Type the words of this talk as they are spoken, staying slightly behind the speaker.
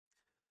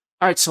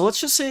All right, so let's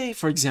just say,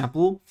 for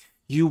example,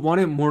 you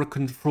wanted more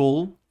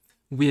control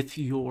with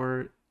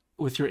your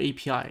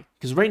API.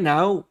 Because right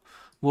now,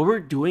 what we're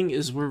doing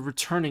is we're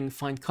returning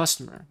find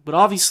customer. But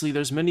obviously,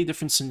 there's many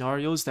different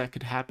scenarios that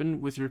could happen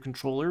with your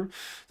controller.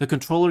 The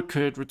controller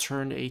could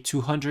return a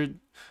 200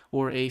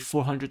 or a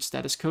 400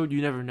 status code.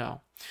 You never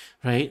know,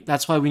 right?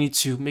 That's why we need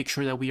to make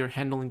sure that we are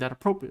handling that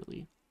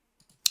appropriately.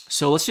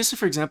 So let's just say,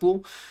 for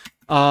example,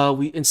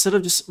 we instead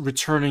of just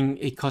returning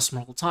a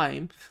customer all the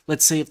time,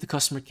 let's say if the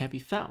customer can't be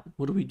found,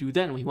 what do we do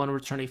then? We want to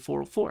return a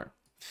 404.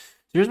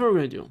 Here's what we're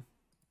going to do.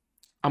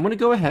 I'm going to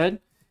go ahead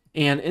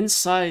and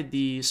inside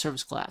the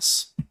service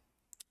class,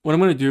 what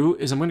I'm going to do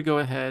is I'm going to go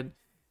ahead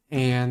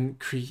and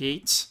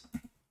create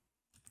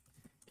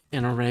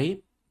an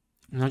array,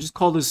 and I'll just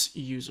call this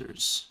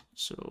users.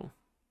 So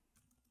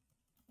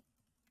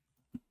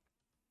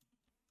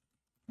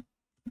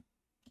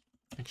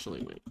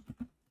actually, wait.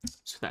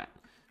 So that.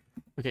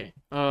 Okay.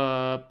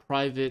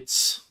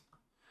 Private.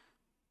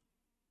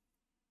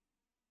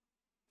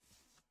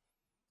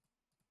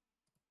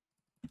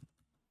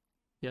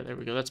 Yeah, there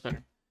we go. That's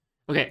better.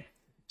 Okay.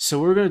 So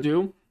what we're gonna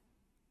do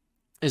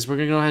is we're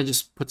gonna go ahead and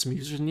just put some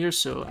users in here.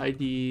 So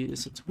ID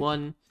is it's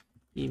 1,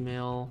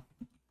 email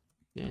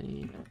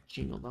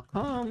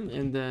Danny@gmail.com,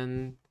 and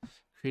then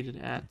created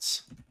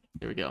at.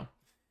 There we go.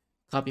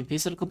 Copy and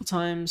paste it a couple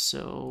times.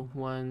 So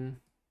one,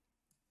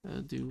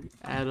 do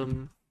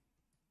Adam.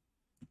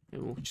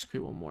 And we'll just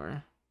create one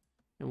more.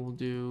 And we'll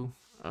do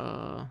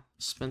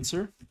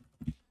Spencer.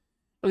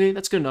 Okay,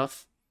 that's good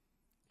enough.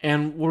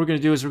 And what we're going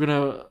to do is we're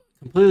going to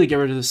completely get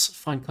rid of this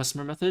find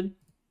customer method.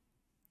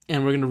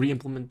 And we're going to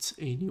re-implement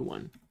a new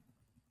one.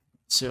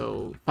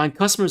 So find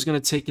customer is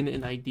going to take in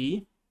an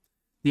ID.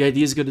 The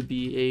ID is going to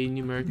be a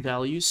numeric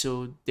value.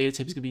 So data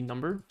type is going to be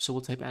number. So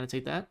we'll type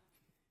annotate that.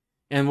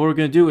 And what we're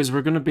going to do is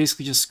we're going to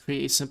basically just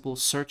create a simple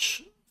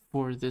search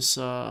for this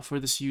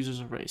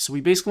user's array. So we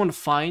basically want to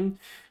find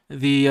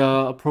the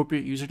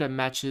appropriate user that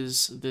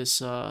matches this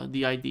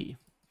the ID.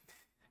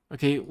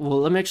 Okay,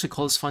 well, let me actually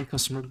call this find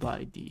customer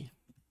by ID.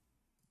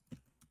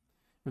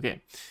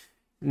 Okay,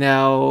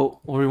 now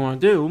what we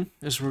want to do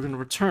is we're going to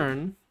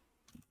return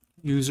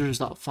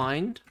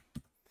users.find,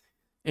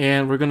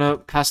 and we're going to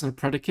pass in a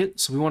predicate.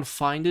 So we want to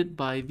find it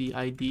by the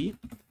ID.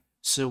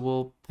 So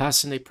we'll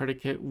pass in a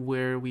predicate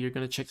where we are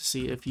going to check to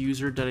see if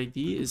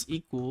user.id is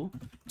equal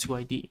to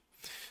ID.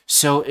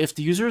 So if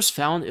the user is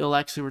found, it'll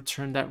actually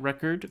return that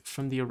record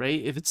from the array.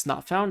 If it's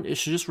not found, it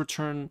should just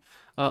return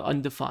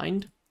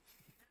undefined.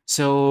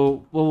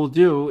 So what we'll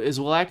do is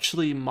we'll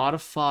actually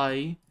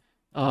modify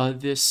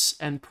this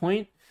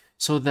endpoint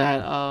so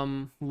that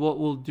what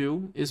we'll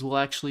do is we'll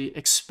actually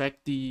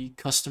expect the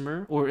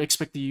customer or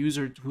expect the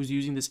user who's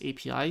using this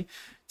API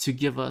to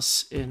give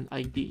us an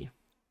ID.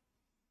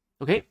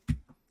 Okay,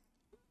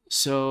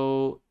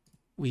 so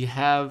we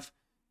have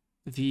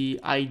the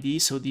ID,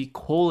 so the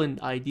colon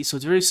ID. So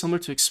it's very similar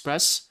to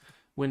Express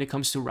when it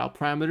comes to route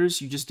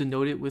parameters. You just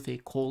denote it with a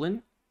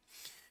colon.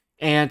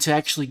 And to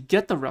actually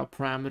get the route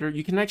parameter,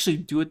 you can actually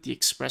do it the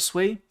Express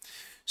way.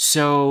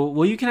 So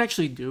what you can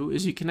actually do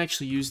is you can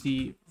actually use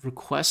the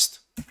request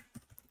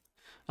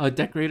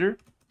decorator,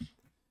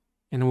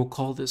 and we'll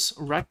call this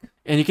rec.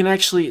 And you can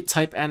actually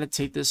type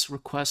annotate this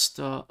request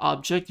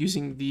object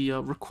using the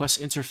request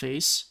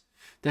interface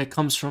that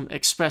comes from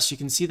Express. You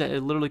can see that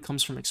it literally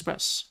comes from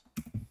Express.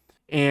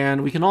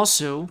 And we can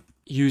also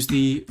use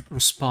the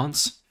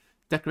response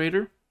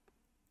decorator,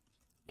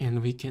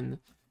 and we can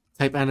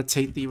type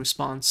annotate the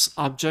response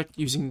object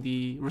using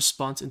the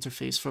response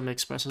interface from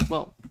Express as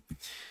well.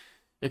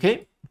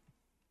 Okay,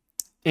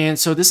 and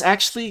so this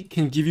actually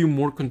can give you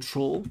more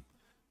control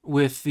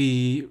with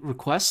the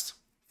request.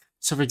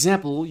 So for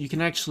example, you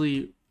can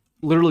actually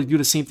literally do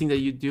the same thing that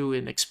you do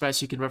in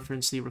Express. You can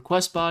reference the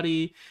request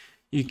body,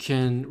 you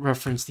can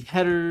reference the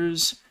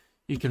headers,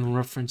 you can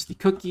reference the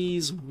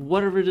cookies,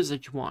 whatever it is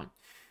that you want.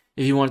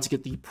 If you wanted to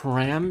get the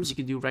params, you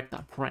can do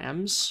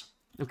rec.params.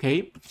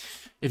 Okay.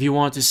 If you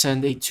want to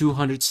send a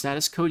 200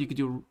 status code, you can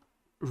do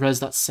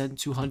res.send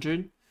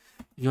 200.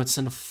 If you want to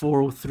send a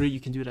 403,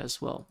 you can do that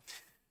as well.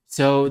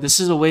 So this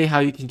is a way how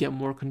you can get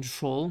more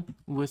control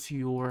with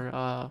your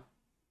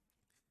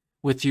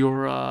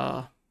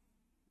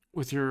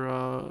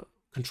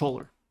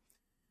controller.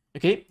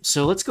 Okay,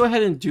 so let's go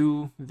ahead and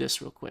do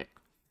this real quick.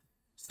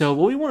 So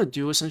what we want to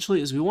do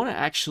essentially is we want to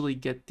actually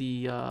get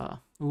the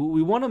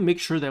we want to make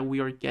sure that we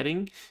are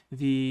getting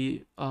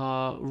the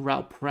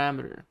route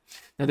parameter.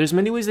 Now there's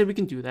many ways that we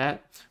can do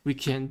that. We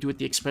can do it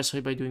the express way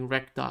by doing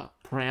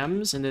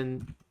rec.params and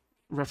then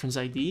reference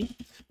ID.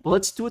 But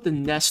let's do it the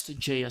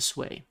NestJS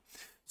way.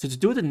 So to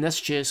do it the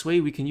NestJS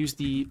way, we can use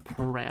the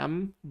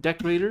param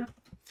decorator.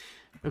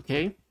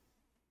 Okay.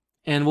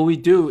 And what we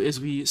do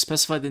is we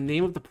specify the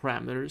name of the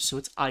parameters. So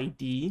it's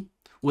ID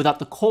without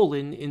the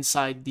colon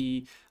inside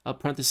the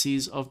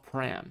parentheses of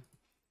param.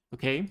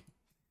 Okay.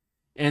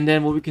 And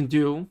then what we can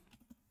do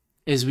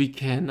is we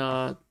can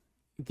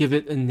give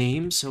it a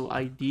name, so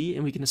ID,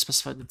 and we can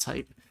specify the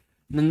type.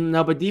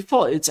 Now by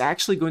default, it's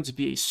actually going to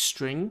be a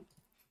string.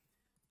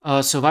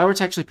 So if I were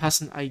to actually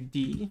pass an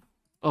ID,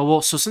 Oh,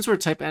 well, so since we're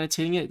type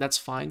annotating it, that's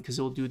fine because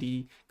it'll do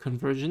the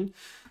conversion.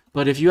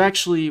 But if you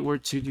actually were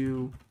to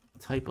do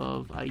type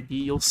of ID,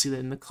 you'll see that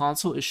in the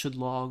console, it should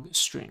log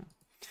string.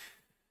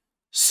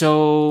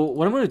 So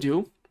what I'm going to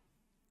do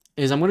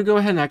is I'm going to go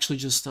ahead and actually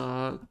just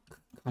comment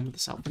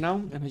this out for now.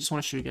 And I just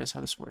want to show you guys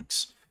how this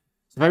works.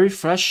 So if I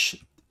refresh,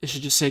 it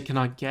should just say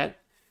cannot get.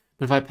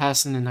 But if I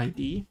pass in an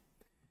ID,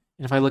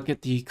 and if I look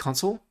at the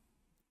console,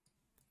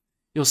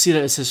 you'll see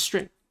that it says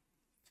string.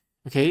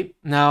 Okay,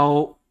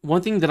 now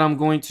one thing that I'm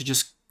going to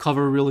just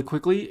cover really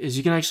quickly is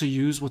you can actually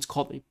use what's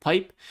called a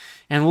pipe,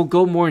 and we'll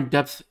go more in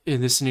depth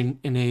in this in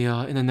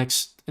the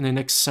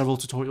next several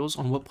tutorials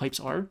on what pipes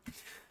are.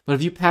 But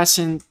if you pass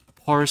in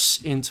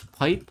parse int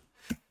pipe,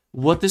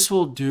 what this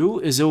will do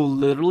is it will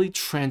literally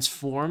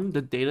transform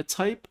the data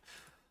type,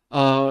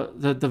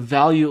 the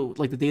value,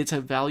 like the data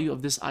type value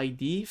of this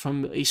ID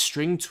from a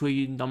string to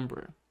a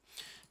number.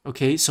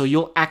 Okay, so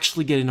you'll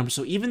actually get a number.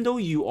 So even though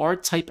you are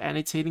type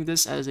annotating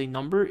this as a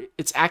number,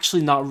 it's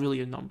actually not really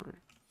a number.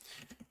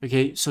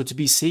 Okay, so to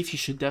be safe, you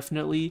should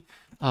definitely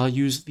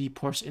use the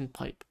parse int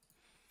pipe.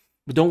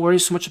 But don't worry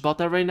so much about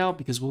that right now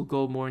because we'll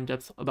go more in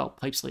depth about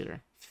pipes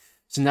later.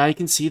 So now you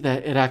can see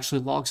that it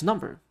actually logs a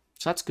number.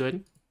 So that's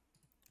good.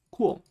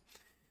 Cool.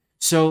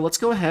 So let's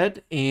go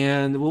ahead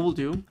and what we'll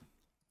do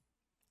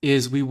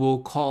is we will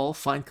call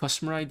find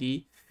customer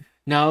ID.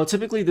 Now,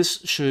 typically this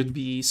should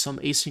be some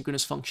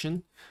asynchronous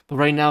function, but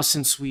right now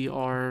since we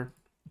don't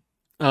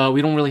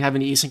really have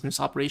any asynchronous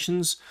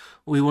operations,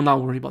 we will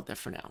not worry about that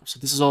for now. So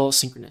this is all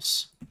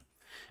synchronous.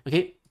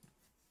 Okay.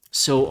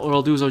 So what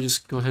I'll do is I'll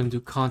just go ahead and do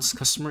const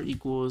customer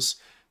equals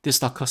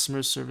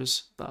this.customer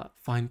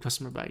service.find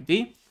customer by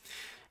ID.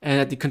 And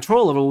at the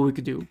control level, what we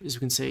could do is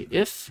we can say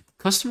if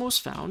customer was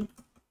found,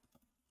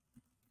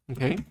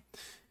 okay,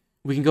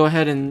 we can go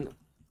ahead and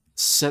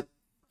set,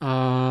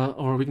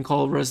 or we can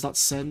call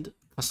res.send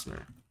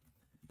customer.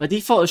 By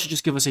default, it should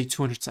just give us a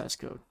 200 status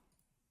code.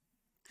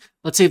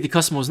 Let's say if the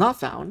customer was not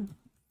found,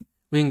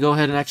 we can go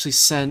ahead and actually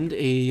send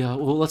a,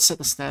 well, let's set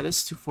the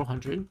status to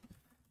 400,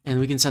 and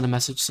we can send a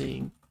message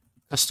saying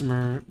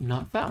customer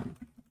not found.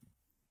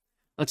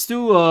 Let's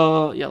do,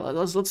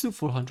 let's do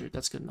 400.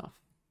 That's good enough.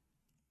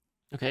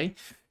 Okay,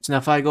 so now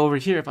if I go over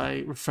here, if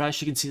I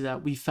refresh, you can see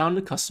that we found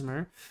a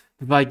customer.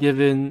 If I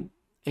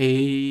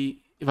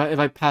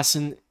pass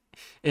in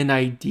an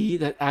ID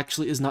that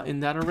actually is not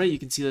in that array, you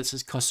can see that it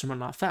says customer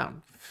not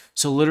found.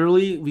 So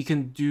literally, we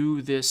can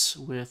do this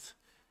with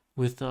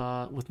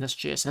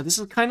NestJS. Now this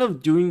is kind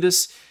of doing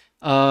this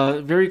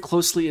very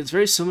closely. It's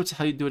very similar to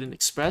how you do it in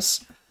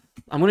Express.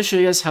 I'm going to show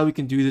you guys how we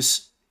can do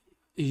this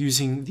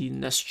using the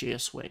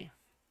NestJS way.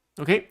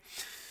 Okay,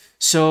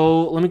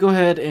 so let me go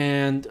ahead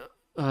and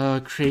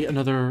create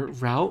another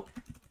route,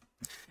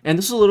 and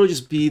this will literally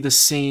just be the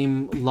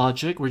same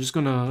logic. I'm just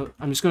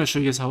gonna show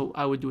you guys how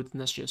I would do it the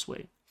NestJS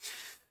way.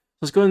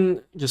 Let's go ahead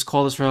and just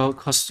call this route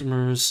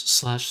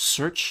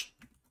customers/search,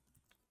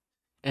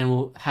 and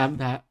we'll have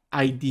that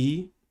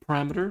ID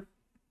parameter,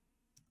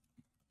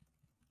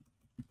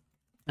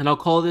 and I'll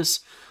call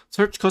this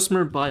search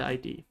customer by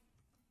ID.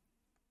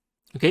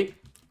 Okay,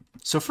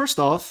 so first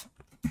off,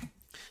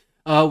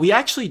 we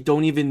actually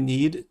don't even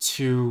need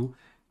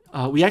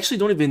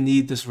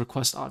this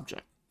request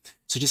object.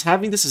 So just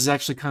having this is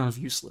actually kind of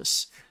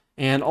useless.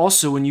 And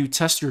also when you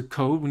test your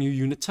code, when you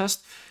unit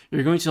test,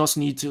 you're going to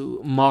also need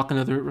to mock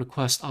another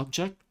request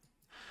object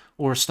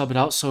or stub it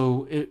out.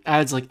 So it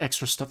adds like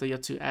extra stuff that you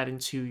have to add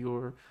into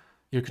your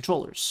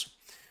controllers.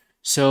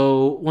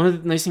 So one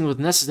of the nice things with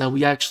Nest is that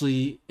we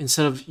actually,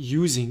 instead of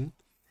using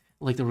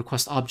like the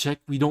request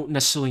object, we don't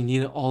necessarily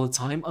need it all the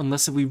time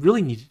unless if we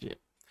really needed it.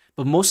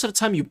 But most of the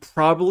time you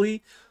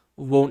probably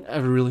won't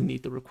ever really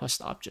need the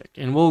request object,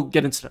 and we'll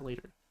get into that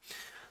later.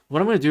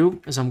 What I'm going to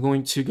do is I'm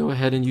going to go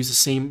ahead and use the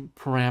same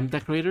param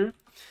decorator.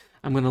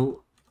 I'm going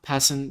to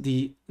pass in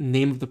the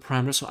name of the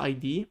parameter, so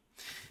ID,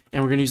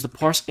 and we're going to use the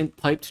parse int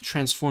pipe to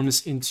transform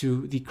this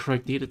into the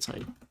correct data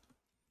type.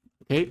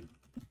 Okay.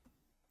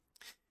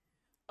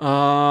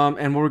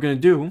 And what we're going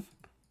to do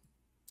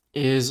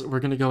is we're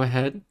going to go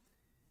ahead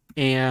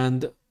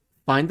and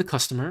find the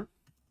customer.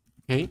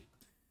 Okay.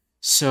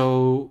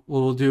 So what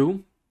we'll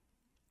do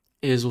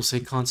is we'll say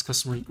const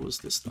customer equals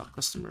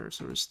this.customer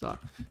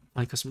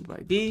service.find customer by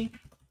ID.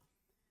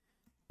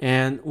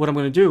 And what I'm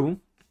going to do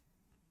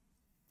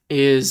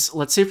is,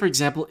 let's say, for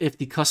example, if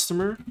the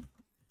customer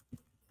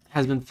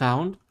has been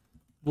found,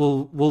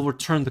 we'll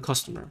return the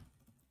customer.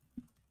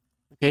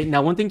 Okay,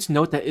 now one thing to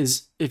note that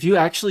is if you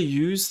actually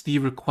use the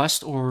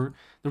request or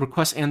the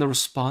request and the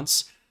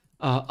response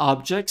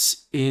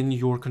objects in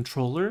your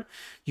controller,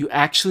 you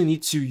actually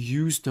need to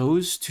use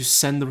those to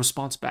send the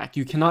response back.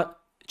 You cannot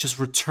just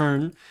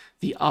return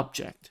the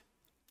object.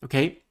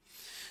 Okay,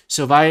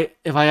 so if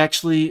I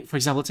actually, for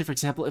example, let's say for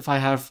example, if I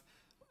have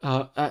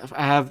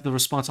the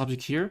response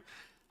object here,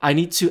 I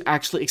need to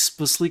actually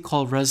explicitly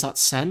call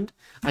res.send.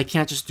 I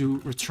can't just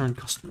do return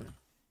customer.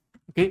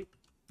 Okay.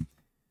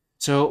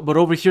 So, but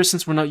over here,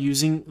 since we're not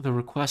using the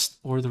request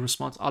or the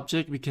response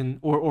object, we can,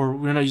 or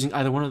we're not using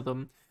either one of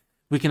them,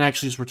 we can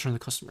actually just return the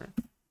customer.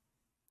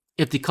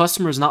 If the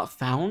customer is not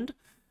found,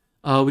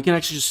 we can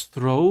actually just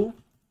throw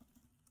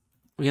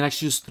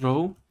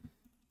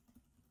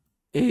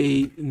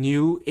a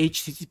new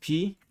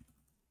HTTP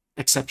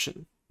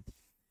exception.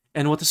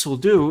 And what this will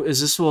do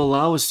is this will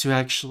allow us to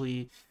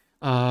actually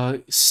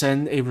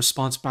send a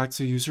response back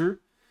to the user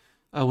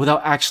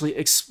without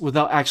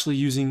actually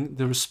using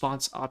the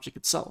response object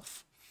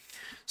itself.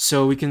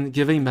 So we can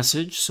give a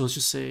message. So let's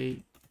just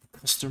say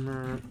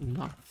customer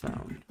not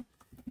found,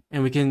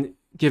 and we can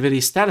give it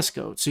a status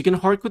code. So you can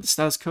hardcode the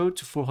status code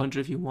to 400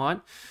 if you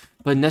want,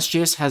 but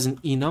NestJS has an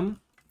enum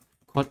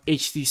called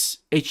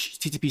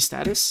HTTP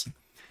status,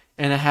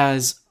 and it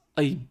has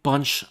a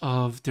bunch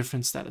of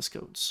different status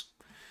codes.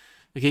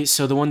 Okay,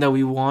 so the one that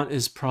we want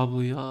is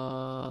probably,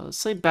 let's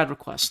say bad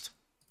request.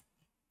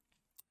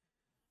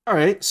 All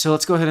right, so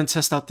let's go ahead and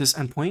test out this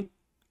endpoint.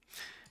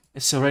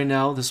 And so right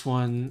now, this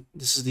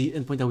is the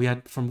endpoint that we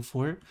had from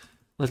before.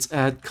 Let's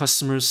add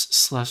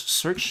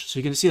customers/search. So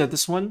you can see that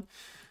this one,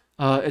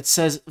 it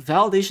says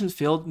validation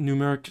failed,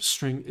 numeric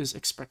string is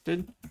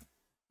expected.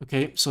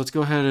 Okay, so let's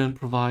go ahead and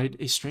provide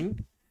a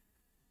string.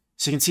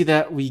 So you can see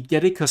that we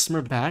get a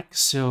customer back,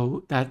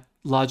 so that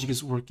logic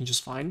is working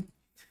just fine.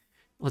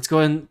 Let's go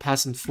ahead and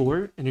pass in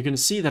 4, and you're going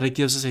to see that it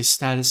gives us a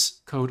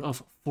status code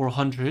of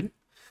 400.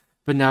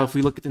 But now if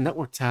we look at the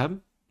network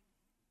tab,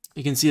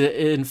 you can see that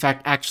it in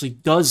fact actually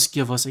does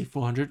give us a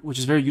 400, which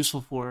is very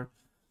useful for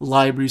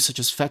libraries such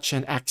as Fetch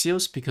and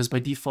Axios, because by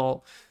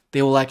default,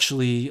 they will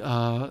actually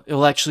it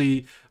will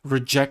actually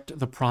reject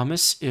the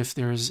promise if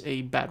there is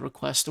a bad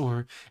request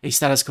or a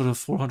status code of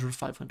 400 or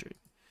 500.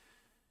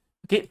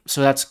 Okay,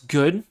 so that's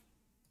good.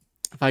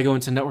 If I go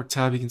into network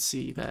tab, you can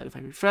see that if I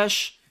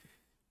refresh,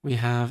 we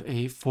have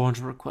a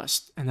 400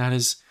 request, and that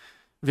is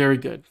very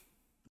good.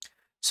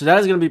 So that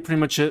is going to be pretty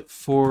much it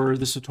for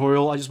this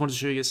tutorial. I just wanted to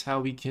show you guys how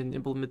we can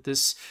implement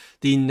this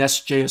the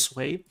NestJS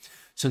way.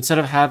 So instead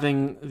of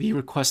having the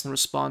request and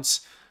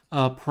response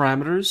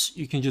parameters,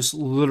 you can just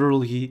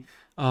literally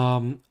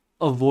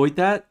avoid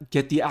that,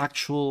 get the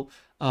actual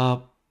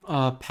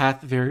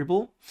path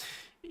variable,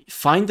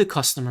 find the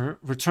customer,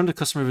 return the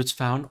customer if it's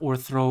found, or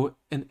throw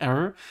an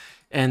error,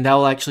 and that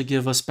will actually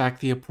give us back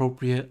the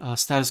appropriate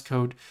status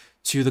code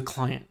to the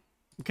client.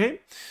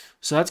 Okay,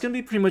 so that's going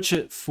to be pretty much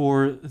it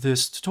for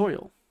this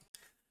tutorial.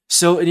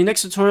 So in the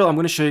next tutorial, I'm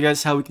going to show you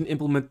guys how we can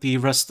implement the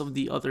rest of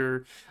the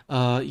other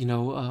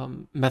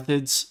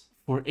methods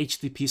for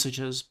HTTP, such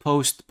as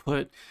post,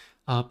 put,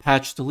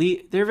 patch,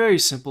 delete. They're very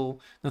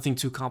simple, nothing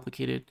too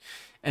complicated.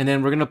 And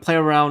then we're going to play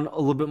around a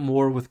little bit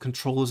more with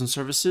controllers and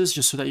services,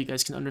 just so that you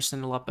guys can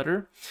understand a lot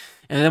better.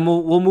 And then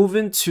we'll move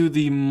into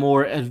the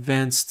more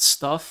advanced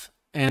stuff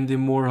and the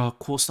more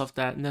cool stuff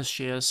that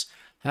NestJS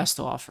has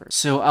to offer.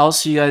 So I'll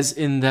see you guys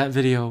in that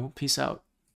video. Peace out.